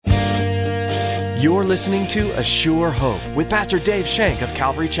You're listening to A Sure Hope with Pastor Dave Shank of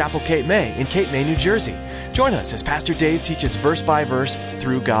Calvary Chapel, Cape May in Cape May, New Jersey. Join us as Pastor Dave teaches verse by verse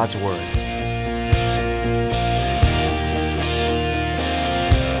through God's Word.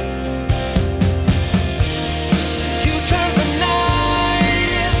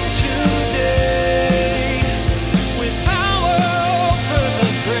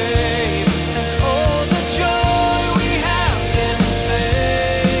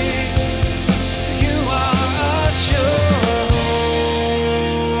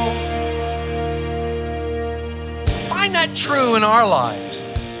 True in our lives.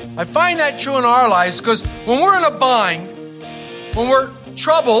 I find that true in our lives because when we're in a bind, when we're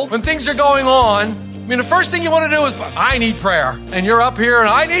troubled, when things are going on, the first thing you want to do is, I need prayer. And you're up here and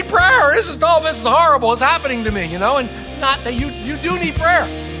I need prayer. This is horrible. It's happening to me, and not that you do need prayer.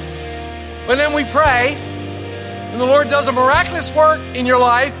 But then we pray and the Lord does a miraculous work in your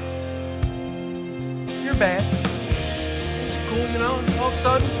life. You're bad. It's cool, and all of a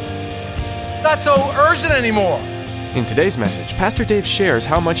sudden, it's not so urgent anymore. In today's message, Pastor Dave shares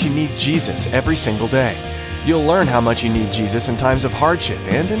how much you need Jesus every single day. You'll learn how much you need Jesus in times of hardship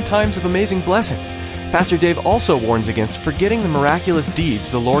and in times of amazing blessing. Pastor Dave also warns against forgetting the miraculous deeds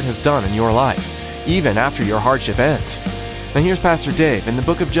the Lord has done in your life, even after your hardship ends. Now here's Pastor Dave in the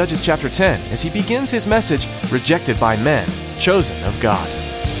book of Judges chapter 10 as he begins his message, Rejected by Men, Chosen of God.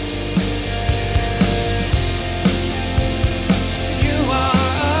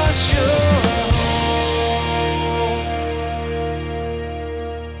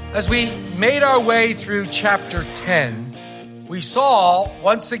 As we made our way through chapter 10, we saw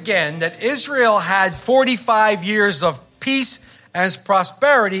once again that Israel had 45 years of peace and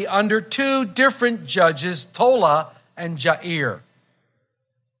prosperity under two different judges, Tola and Jair.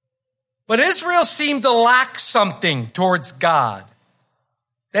 But Israel seemed to lack something towards God.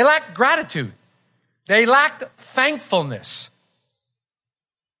 They lacked gratitude. They lacked thankfulness.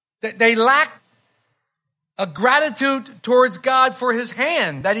 They lacked a gratitude towards God for his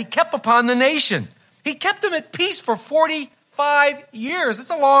hand that he kept upon the nation. He kept them at peace for 45 years.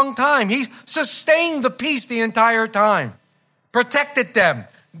 It's a long time. He sustained the peace the entire time, protected them,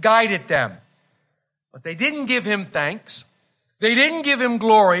 guided them. But they didn't give him thanks. They didn't give him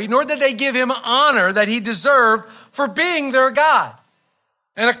glory, nor did they give him honor that he deserved for being their God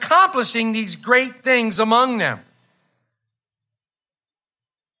and accomplishing these great things among them.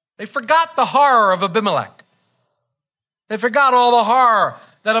 They forgot the horror of Abimelech. They forgot all the horror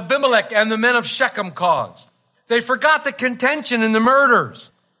that Abimelech and the men of Shechem caused. They forgot the contention and the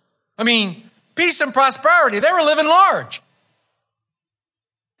murders. Peace and prosperity. They were living large.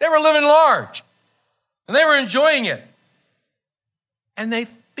 And they were enjoying it. And they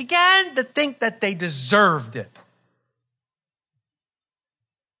began to think that they deserved it.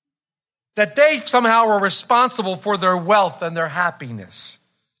 That they somehow were responsible for their wealth and their happiness.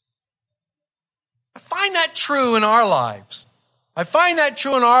 I find that true in our lives.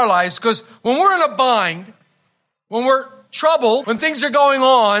 Because when we're in a bind, when we're troubled, when things are going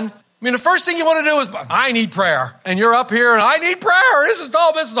on, the first thing you want to do is, I need prayer. And you're up here and I need prayer. This is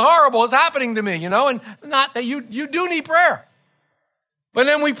horrible. It's happening to me, and not that you do need prayer. But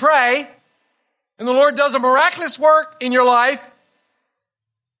then we pray and the Lord does a miraculous work in your life.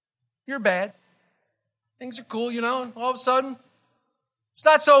 You're bad. Things are cool, and all of a sudden, it's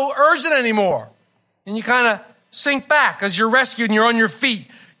not so urgent anymore. And you kind of sink back as you're rescued and you're on your feet.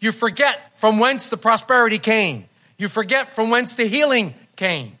 You forget from whence the prosperity came. You forget from whence the healing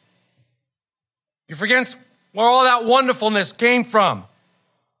came. You forget where all that wonderfulness came from.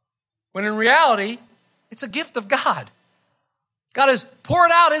 When in reality, it's a gift of God. God has poured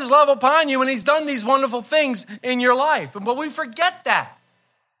out his love upon you and he's done these wonderful things in your life. But we forget that.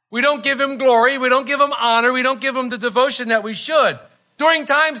 We don't give him glory. We don't give him honor. We don't give him the devotion that we should. During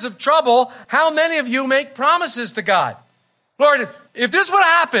times of trouble, how many of you make promises to God? Lord, if this would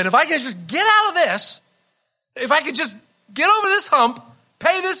happen, if I could just get out of this, if I could just get over this hump,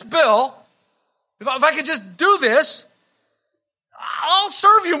 pay this bill, if I could just do this, I'll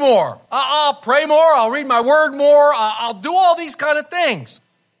serve you more. I'll pray more. I'll read my word more. I'll do all these kind of things.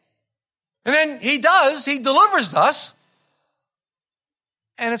 And then he delivers us.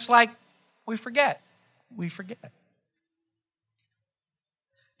 And it's like we forget.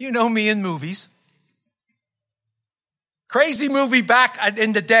 You know me in movies. Crazy movie back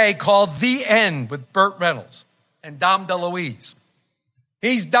in the day called The End with Burt Reynolds and Dom DeLuise.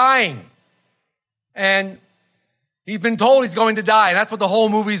 He's dying. And he's been told he's going to die. And that's what the whole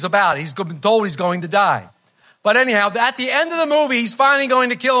movie's about. He's been told he's going to die. But anyhow, at the end of the movie, he's finally going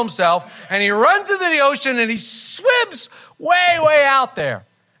to kill himself. And he runs into the ocean and he swims way, way out there.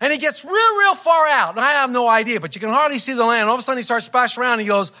 And he gets real far out. And I have no idea, but you can hardly see the land. All of a sudden he starts splashing around and he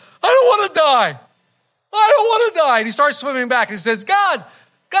goes, I don't want to die. I don't want to die. And he starts swimming back and he says, God,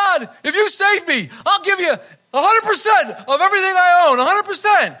 if you save me, I'll give you 100% of everything I own,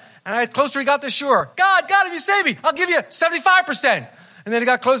 100%. And the closer he got to shore, God, if you save me, I'll give you 75%. And then he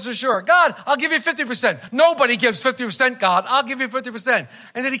got closer to shore. God, I'll give you 50%. Nobody gives 50%, God. I'll give you 50%.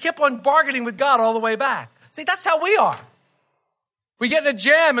 And then he kept on bargaining with God all the way back. See, that's how we are. We get in a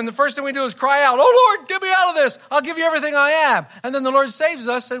jam, and the first thing we do is cry out, oh, Lord, get me out of this. I'll give you everything I am. And then the Lord saves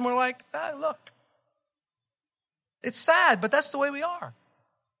us, and we're like, look. It's sad, but that's the way we are.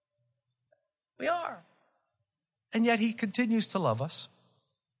 We are. And yet he continues to love us.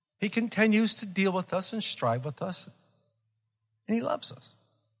 He continues to deal with us and strive with us. And he loves us.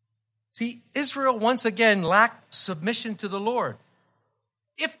 See, Israel once again lacked submission to the Lord.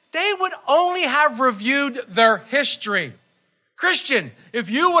 If they would only have reviewed their history, Christian, if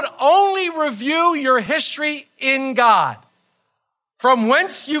you would only review your history in God, from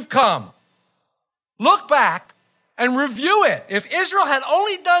whence you've come, look back and review it. If Israel had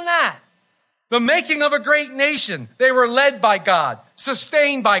only done that, the making of a great nation, they were led by God,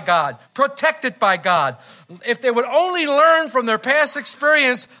 sustained by God, protected by God. If they would only learn from their past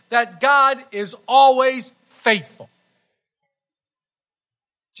experience that God is always faithful.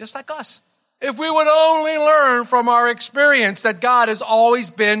 Just like us. If we would only learn from our experience that God has always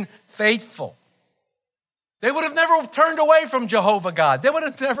been faithful. They would have never turned away from Jehovah God. They would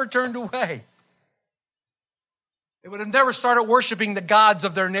have never turned away. They would have never started worshiping the gods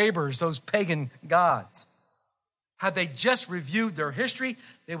of their neighbors, those pagan gods. Had they just reviewed their history,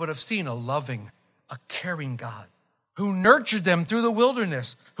 they would have seen a loving, a caring God who nurtured them through the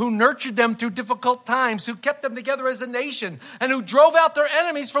wilderness, who nurtured them through difficult times, who kept them together as a nation, and who drove out their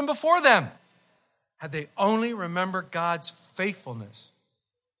enemies from before them. Had they only remembered God's faithfulness.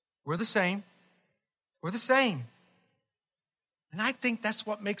 We're the same. We're the same. And I think that's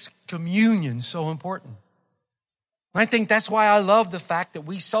what makes communion so important. I think that's why I love the fact that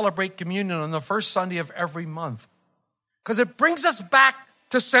we celebrate communion on the first Sunday of every month. Because it brings us back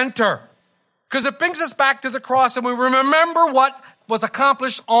to center. Because it brings us back to the cross and we remember what was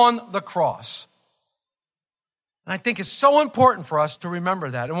accomplished on the cross. And I think it's so important for us to remember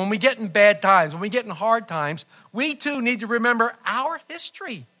that. And when we get in bad times, when we get in hard times, we too need to remember our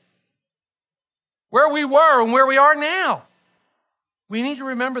history. Where we were and where we are now. We need to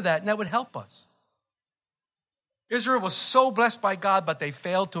remember that, and that would help us. Israel was so blessed by God, but they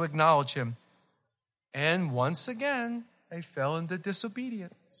failed to acknowledge him. And once again, they fell into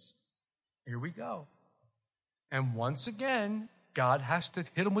disobedience. Here we go. And once again, God has to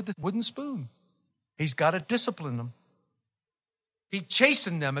hit them with the wooden spoon. He's got to discipline them. He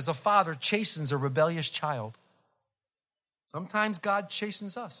chastened them as a father chastens a rebellious child. Sometimes God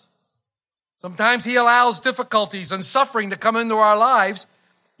chastens us. Sometimes he allows difficulties and suffering to come into our lives,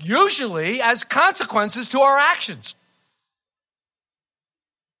 usually as consequences to our actions.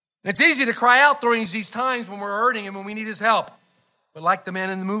 And it's easy to cry out during these times when we're hurting and when we need his help. But like the man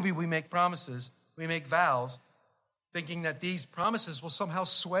in the movie, we make promises, we make vows, thinking that these promises will somehow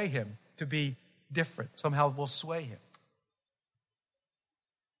sway him to be different, somehow will sway him.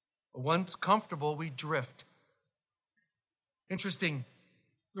 But once comfortable, we drift. Interesting.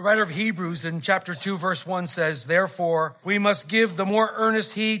 The writer of Hebrews in chapter 2, verse 1 says, therefore, we must give the more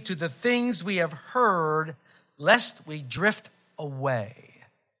earnest heed to the things we have heard, lest we drift away.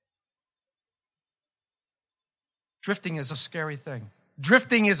 Drifting is a scary thing.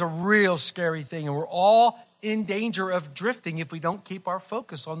 Drifting is a real scary thing, and we're all in danger of drifting if we don't keep our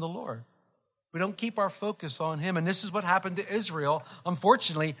focus on the Lord. We don't keep our focus on him, and this is what happened to Israel.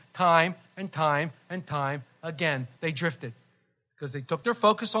 Unfortunately, time and time and time again, they drifted. Because they took their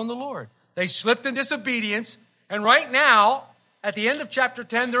focus on the Lord. They slipped in disobedience. And right now, at the end of chapter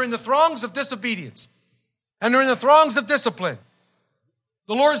 10, they're in the throngs of disobedience. And they're in the throngs of discipline.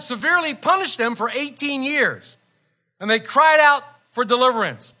 The Lord severely punished them for 18 years. And they cried out for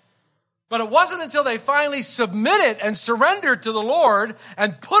deliverance. But it wasn't until they finally submitted and surrendered to the Lord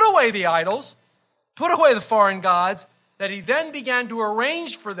and put away the idols, put away the foreign gods, that he then began to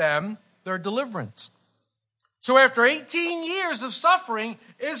arrange for them their deliverance. So after 18 years of suffering,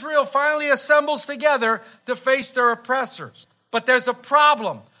 Israel finally assembles together to face their oppressors. But there's a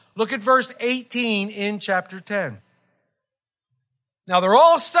problem. Look at verse 18 in chapter 10. Now they're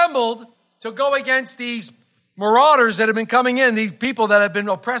all assembled to go against these marauders that have been coming in, these people that have been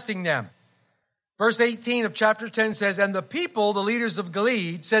oppressing them. Verse 18 of chapter 10 says, and the people, the leaders of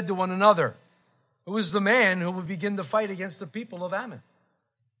Gilead, said to one another, who is the man who will begin to fight against the people of Ammon?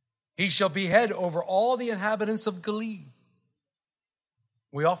 He shall be head over all the inhabitants of Gilead.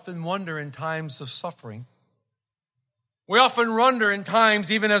 We often wonder in times of suffering. We often wonder in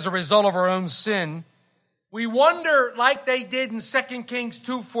times, even as a result of our own sin. We wonder like they did in 2 Kings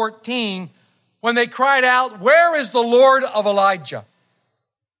 2:14 when they cried out, "Where is the Lord of Elijah?"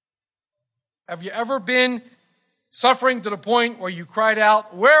 Have you ever been suffering to the point where you cried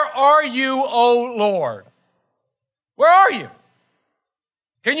out, "Where are you, O Lord? Where are you?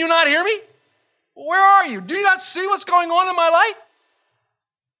 Can you not hear me? Where are you? Do you not see what's going on in my life?"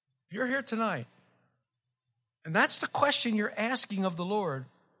 You're here tonight, and that's the question you're asking of the Lord.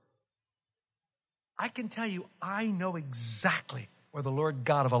 I can tell you, I know exactly where the Lord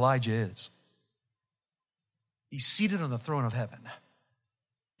God of Elijah is. He's seated on the throne of heaven.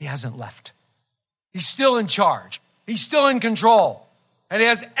 He hasn't left. He's still in charge. He's still in control. And he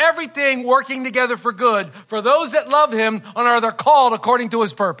has everything working together for good for those that love him and are called according to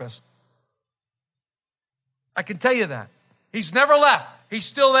his purpose. I can tell you that. He's never left. He's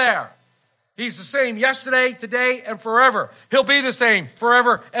still there. He's the same yesterday, today, and forever. He'll be the same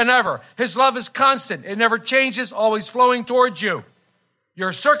forever and ever. His love is constant. It never changes, always flowing towards you.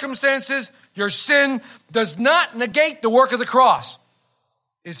 Your circumstances, your sin does not negate the work of the cross.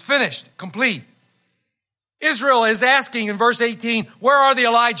 It's finished, complete. Israel is asking in verse 18, where are the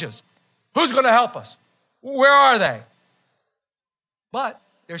Elijahs? Who's going to help us? Where are they? But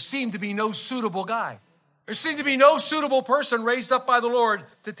there seemed to be no suitable guy. There seemed to be no suitable person raised up by the Lord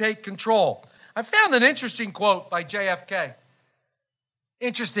to take control. I found an interesting quote by JFK.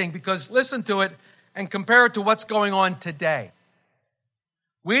 Interesting because listen to it and compare it to what's going on today.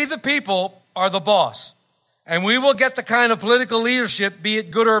 We the people are the boss, and we will get the kind of political leadership, be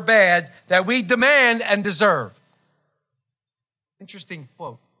it good or bad, that we demand and deserve. Interesting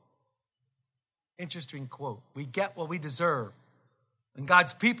quote. Interesting quote. We get what we deserve. When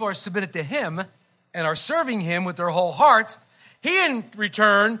God's people are submitted to him and are serving him with their whole hearts, he in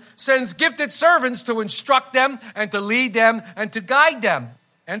return sends gifted servants to instruct them and to lead them and to guide them.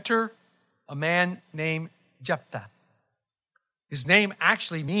 Enter a man named Jephthah. His name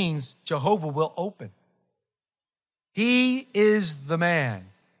actually means Jehovah will open. He is the man.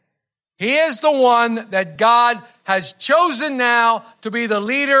 He is the one that God has chosen now to be the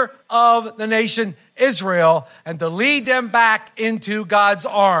leader of the nation Israel and to lead them back into God's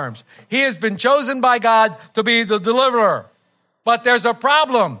arms. He has been chosen by God to be the deliverer. But there's a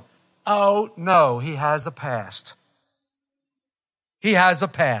problem. Oh, no, he has a past. He has a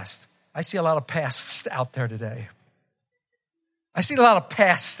past. I see a lot of pasts out there today. I see a lot of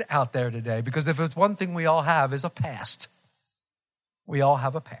past out there today because if it's one thing we all have is a past. We all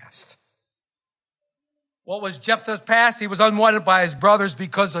have a past. What was Jephthah's past? He was unwanted by his brothers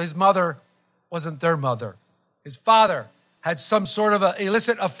because his mother wasn't their mother. His father had some sort of an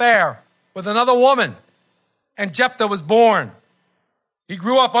illicit affair with another woman, and Jephthah was born. He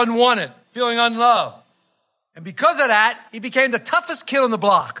grew up unwanted, feeling unloved. And because of that, he became the toughest kid on the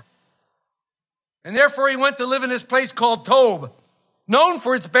block. And therefore he went to live in this place called Tob, known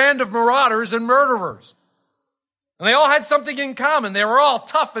for its band of marauders and murderers. And they all had something in common. They were all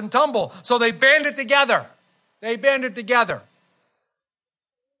tough and tumble, so they banded together.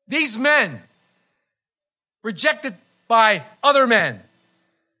 These men, rejected by other men,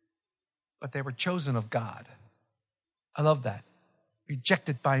 but they were chosen of God. I love that.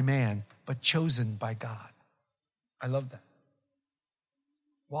 Rejected by man, but chosen by God. I love that.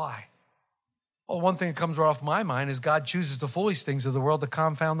 Why? Well, one thing that comes right off my mind is God chooses the foolish things of the world to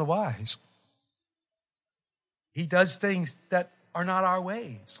confound the wise. He does things that are not our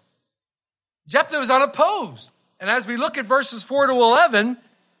ways. Jephthah was unopposed. And as we look at verses 4 to 11,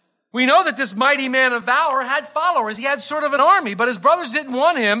 we know that this mighty man of valor had followers. He had sort of an army, but his brothers didn't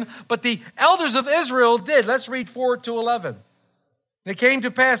want him, but the elders of Israel did. Let's read 4 to 11. It came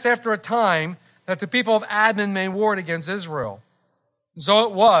to pass after a time that the people of Ammon made war against Israel. So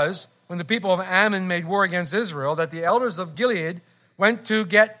it was, when the people of Ammon made war against Israel, that the elders of Gilead went to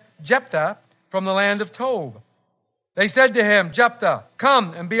get Jephthah from the land of Tob. They said to him, Jephthah,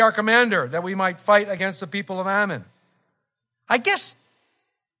 come and be our commander, that we might fight against the people of Ammon. I guess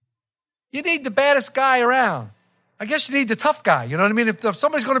you need the baddest guy around. I guess you need the tough guy. You know what I mean? If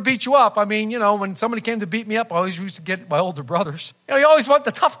somebody's going to beat you up, I mean, when somebody came to beat me up, I always used to get my older brothers. You always want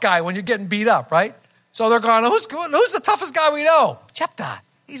the tough guy when you're getting beat up, right? So they're going, who's the toughest guy we know? Jephthah.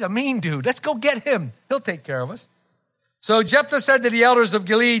 He's a mean dude. Let's go get him. He'll take care of us. So Jephthah said to the elders of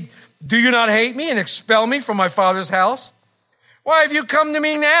Gilead, do you not hate me and expel me from my father's house? Why have you come to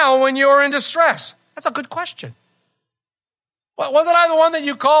me now when you are in distress? That's a good question. Wasn't I the one that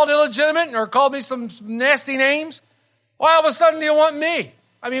you called illegitimate or called me some nasty names? Why all of a sudden do you want me?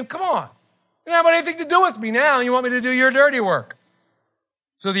 I mean, come on. You don't have anything to do with me now. You want me to do your dirty work.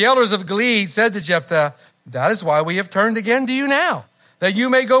 So the elders of Gilead said to Jephthah, that is why we have turned again to you now, that you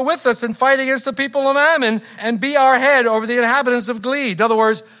may go with us and fight against the people of Ammon and be our head over the inhabitants of Gilead. In other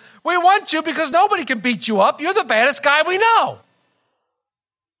words, we want you because nobody can beat you up. You're the baddest guy we know.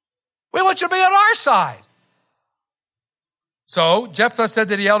 We want you to be on our side. So Jephthah said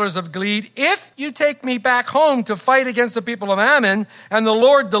to the elders of Gilead, if you take me back home to fight against the people of Ammon, and the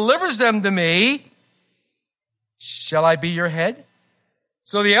Lord delivers them to me, shall I be your head?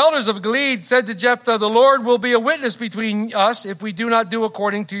 So the elders of Gilead said to Jephthah, the Lord will be a witness between us if we do not do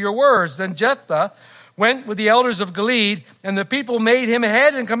according to your words. Then Jephthah went with the elders of Gilead, and the people made him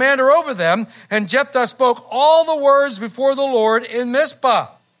head and commander over them. And Jephthah spoke all the words before the Lord in Mizpah.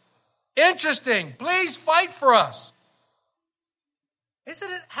 Interesting. Please fight for us.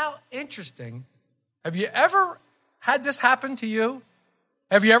 Isn't it how interesting? Have you ever had this happen to you?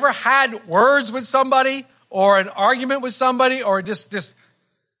 Have you ever had words with somebody or an argument with somebody or just this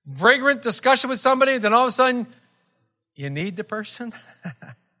fragrant discussion with somebody, then all of a sudden you need the person?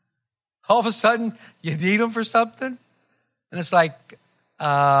 All of a sudden you need them for something? And it's like,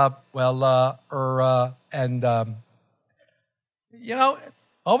 all of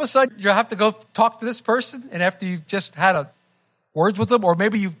a sudden you have to go talk to this person, and after you've just had words with them, or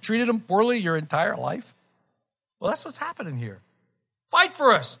maybe you've treated them poorly your entire life. Well, that's what's happening here. Fight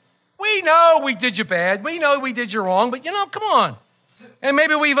for us. We know we did you bad. We know we did you wrong, but come on. And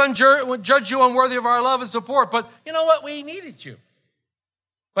maybe we've judged you unworthy of our love and support, but you know what? We needed you.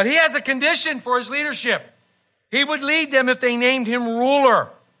 But he has a condition for his leadership. He would lead them if they named him ruler.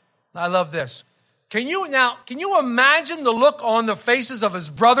 I love this. Can you imagine the look on the faces of his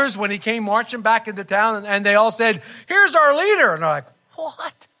brothers when he came marching back into town and they all said, here's our leader. And they're like,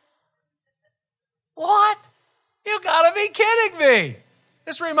 what? What? You gotta be kidding me.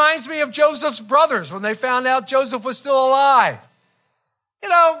 This reminds me of Joseph's brothers when they found out Joseph was still alive.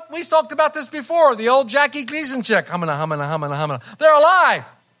 We talked about this before. The old Jackie Gleason chick. Humana. They're alive.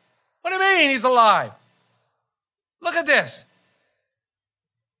 What do you mean he's alive? Look at this.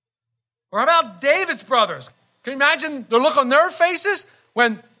 Or how about David's brothers? Can you imagine the look on their faces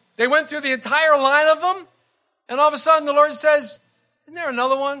when they went through the entire line of them? And all of a sudden the Lord says, isn't there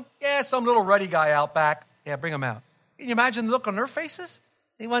another one? Yeah, some little ruddy guy out back. Yeah, bring him out. Can you imagine the look on their faces?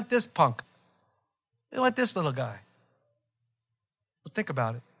 They want this punk. They want this little guy. But think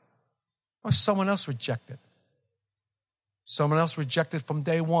about it. Or someone else rejected. Someone else rejected from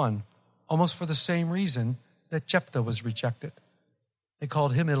day one, almost for the same reason that Jephthah was rejected. They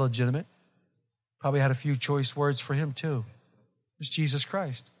called him illegitimate. Probably had a few choice words for him too. It was Jesus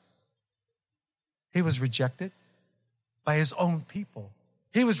Christ. He was rejected by his own people.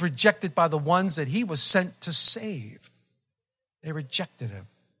 He was rejected by the ones that he was sent to save. They rejected him.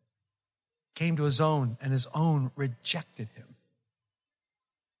 Came to his own, and his own rejected him.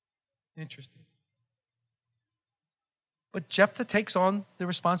 Interesting. But Jephthah takes on the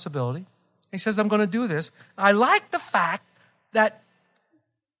responsibility. He says, I'm going to do this. I like the fact that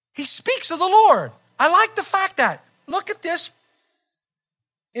he speaks of the Lord. I like the fact that. Look at this.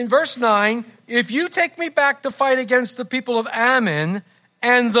 In verse 9, if you take me back to fight against the people of Ammon,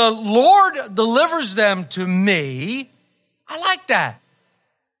 and the Lord delivers them to me, I like that.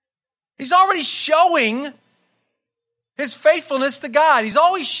 He's already showing his faithfulness to God. He's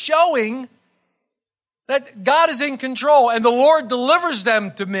always showing that God is in control and the Lord delivers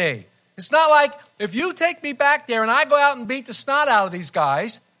them to me. It's not like, if you take me back there and I go out and beat the snot out of these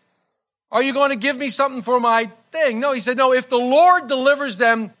guys, are you going to give me something for my thing? No, he said, no, if the Lord delivers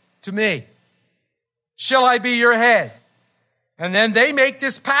them to me, shall I be your head? And then they make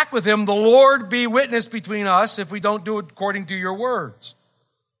this pact with him, the Lord be witness between us if we don't do it according to your words.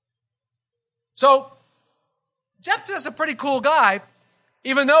 So, Jephthah's a pretty cool guy,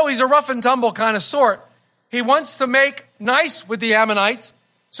 even though he's a rough and tumble kind of sort. He wants to make nice with the Ammonites,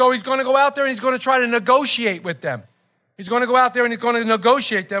 so he's going to go out there and he's going to try to negotiate with them. He's going to go out there and he's going to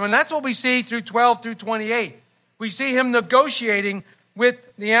negotiate them, and that's what we see through 12 through 28. We see him negotiating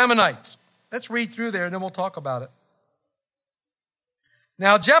with the Ammonites. Let's read through there and then we'll talk about it.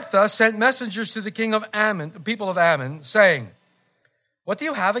 Now Jephthah sent messengers to the king of Ammon, the people of Ammon, saying, what do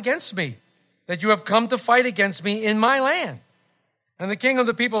you have against me, that you have come to fight against me in my land? And the king of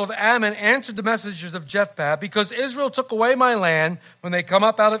the people of Ammon answered the messengers of Jephthah, because Israel took away my land when they come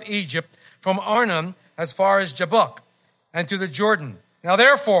up out of Egypt from Arnon as far as Jabbok and to the Jordan. Now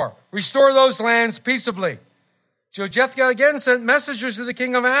therefore, restore those lands peaceably. So Jephthah again sent messengers to the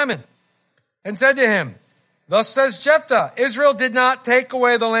king of Ammon and said to him, thus says Jephthah, Israel did not take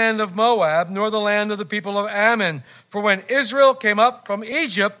away the land of Moab, nor the land of the people of Ammon. For when Israel came up from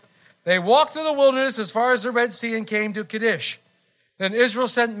Egypt, they walked through the wilderness as far as the Red Sea and came to Kadesh. Then Israel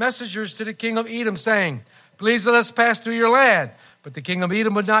sent messengers to the king of Edom, saying, "Please let us pass through your land." But the king of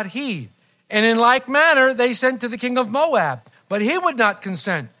Edom would not heed. And in like manner they sent to the king of Moab, but he would not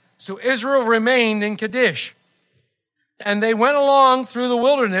consent. So Israel remained in Kadesh. And they went along through the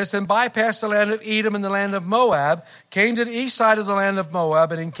wilderness and bypassed the land of Edom and the land of Moab, came to the east side of the land of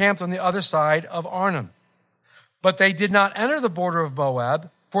Moab, and encamped on the other side of Arnon. But they did not enter the border of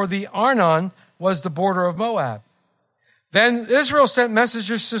Moab, for the Arnon was the border of Moab. Then Israel sent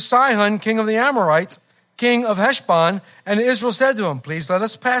messengers to Sihon, king of the Amorites, king of Heshbon, and Israel said to him, "Please let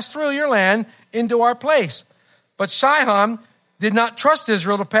us pass through your land into our place." But Sihon did not trust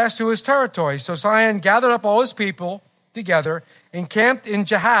Israel to pass through his territory. So Sihon gathered up all his people together, encamped in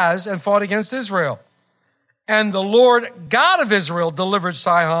Jahaz, and fought against Israel. And the Lord God of Israel delivered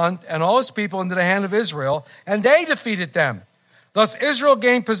Sihon and all his people into the hand of Israel, and they defeated them. Thus Israel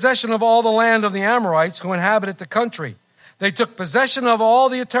gained possession of all the land of the Amorites who inhabited the country. They took possession of all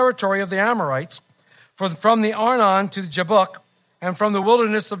the territory of the Amorites, from the Arnon to the Jabbok, and from the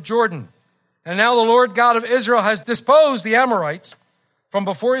wilderness of Jordan. And now the Lord God of Israel has disposed the Amorites from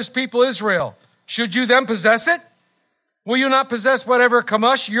before his people Israel. Should you then possess it? Will you not possess whatever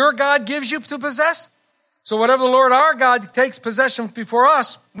Chemosh your God gives you to possess? So whatever the Lord our God takes possession before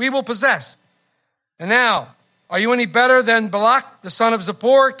us, we will possess. And now, are you any better than Balak, the son of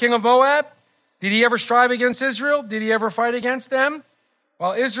Zippor, king of Moab? Did he ever strive against Israel? Did he ever fight against them?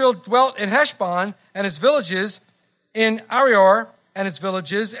 While Israel dwelt in Heshbon and its villages, in Arior and its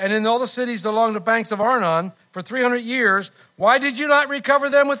villages, and in all the cities along the banks of Arnon for 300 years, why did you not recover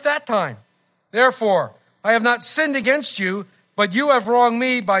them with that time? Therefore, I have not sinned against you, but you have wronged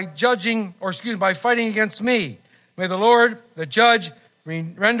me by by fighting against me. May the Lord, the judge,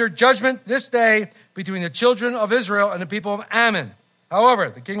 render judgment this day between the children of Israel and the people of Ammon. However,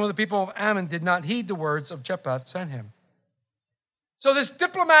 the king of the people of Ammon did not heed the words of Jephthah sent him. So this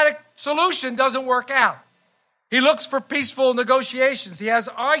diplomatic solution doesn't work out. He looks for peaceful negotiations. He has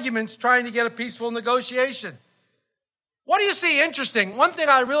arguments trying to get a peaceful negotiation. What do you see interesting? One thing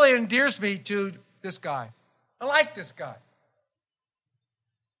that really endears me to this guy. I like this guy.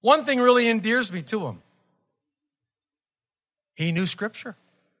 One thing really endears me to him. He knew Scripture.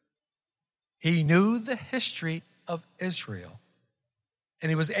 He knew the history of Israel. And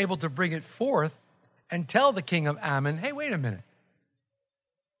he was able to bring it forth and tell the king of Ammon, hey, wait a minute.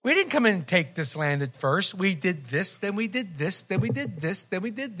 We didn't come in and take this land at first. We did this, then we did this, then we did this, then we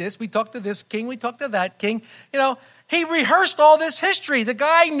did this. We talked to this king, we talked to that king. He rehearsed all this history. The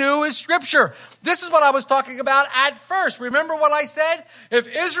guy knew his Scripture. This is what I was talking about at first. Remember what I said? If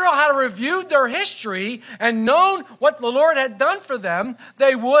Israel had reviewed their history and known what the Lord had done for them,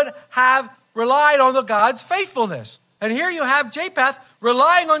 they would have relied on the God's faithfulness. And here you have Jephthah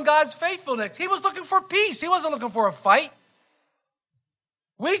relying on God's faithfulness. He was looking for peace. He wasn't looking for a fight.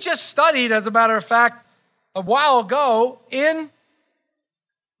 We just studied, as a matter of fact, a while ago in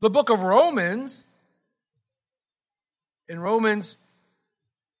the book of Romans, in Romans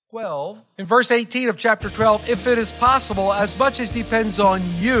 12, in verse 18 of chapter 12, if it is possible, as much as depends on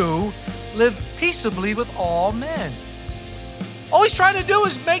you, live peaceably with all men. All he's trying to do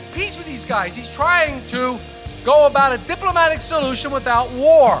is make peace with these guys. He's trying to go about a diplomatic solution without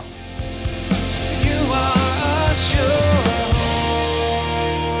war. You are a sure.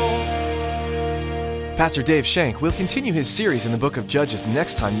 Pastor Dave Shank will continue his series in the book of Judges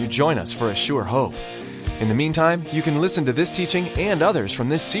next time you join us for A Sure Hope. In the meantime, you can listen to this teaching and others from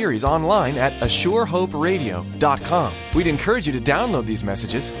this series online at ASureHopeRadio.com. We'd encourage you to download these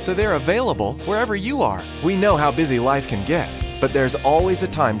messages so they're available wherever you are. We know how busy life can get, but there's always a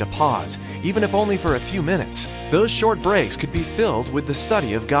time to pause, even if only for a few minutes. Those short breaks could be filled with the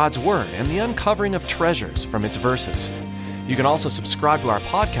study of God's Word and the uncovering of treasures from its verses. You can also subscribe to our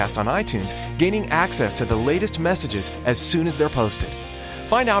podcast on iTunes, gaining access to the latest messages as soon as they're posted.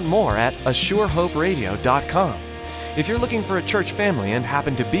 Find out more at ASureHopeRadio.com. If you're looking for a church family and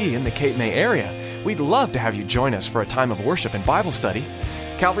happen to be in the Cape May area, we'd love to have you join us for a time of worship and Bible study.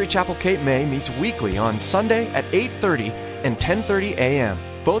 Calvary Chapel Cape May meets weekly on Sunday at 8:30 and 10:30 a.m.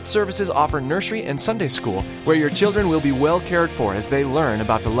 Both services offer nursery and Sunday school, where your children will be well cared for as they learn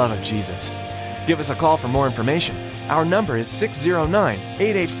about the love of Jesus. Give us a call for more information. Our number is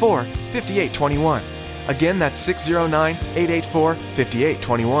 609-884-5821. Again, that's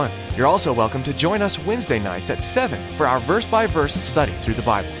 609-884-5821. You're also welcome to join us Wednesday nights at 7 for our verse-by-verse study through the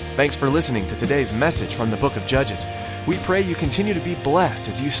Bible. Thanks for listening to today's message from the book of Judges. We pray you continue to be blessed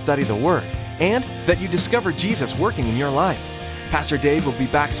as you study the Word and that you discover Jesus working in your life. Pastor Dave will be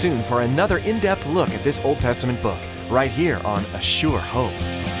back soon for another in-depth look at this Old Testament book right here on A Sure Hope.